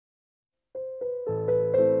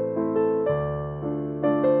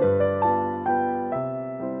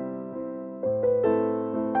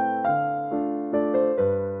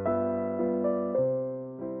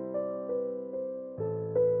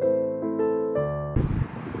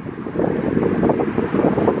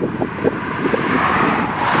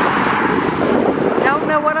Don't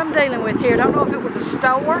know what I'm dealing with here. Don't know if it was a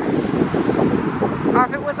store or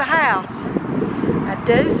if it was a house. I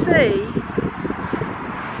do see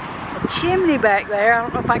a chimney back there. I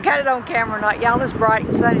don't know if I got it on camera or not. Y'all, it's bright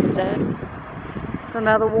and sunny today. It's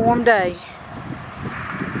another warm day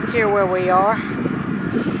here where we are.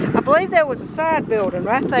 I believe there was a side building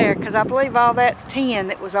right there, because I believe all that's tin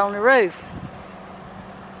that was on the roof.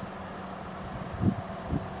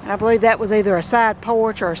 And I believe that was either a side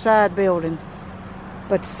porch or a side building.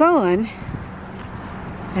 But the sun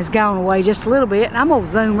has gone away just a little bit, and I'm going to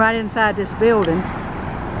zoom right inside this building.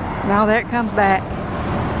 Now there it comes back.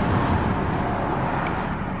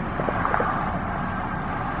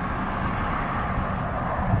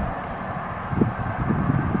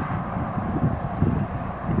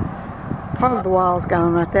 Part of the wall's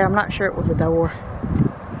gone right there. I'm not sure it was a door.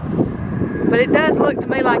 But it does look to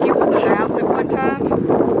me like it was a house at one time.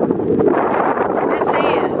 This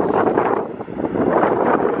is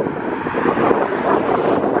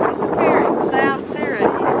disappearing South Series.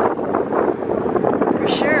 For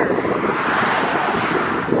sure.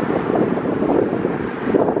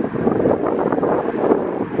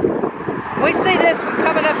 We see this one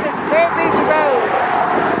coming up this very busy road.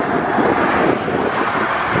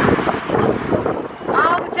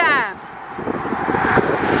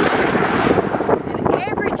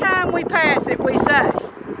 We pass it, we say,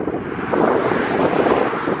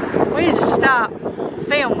 we need to stop and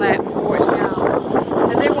film that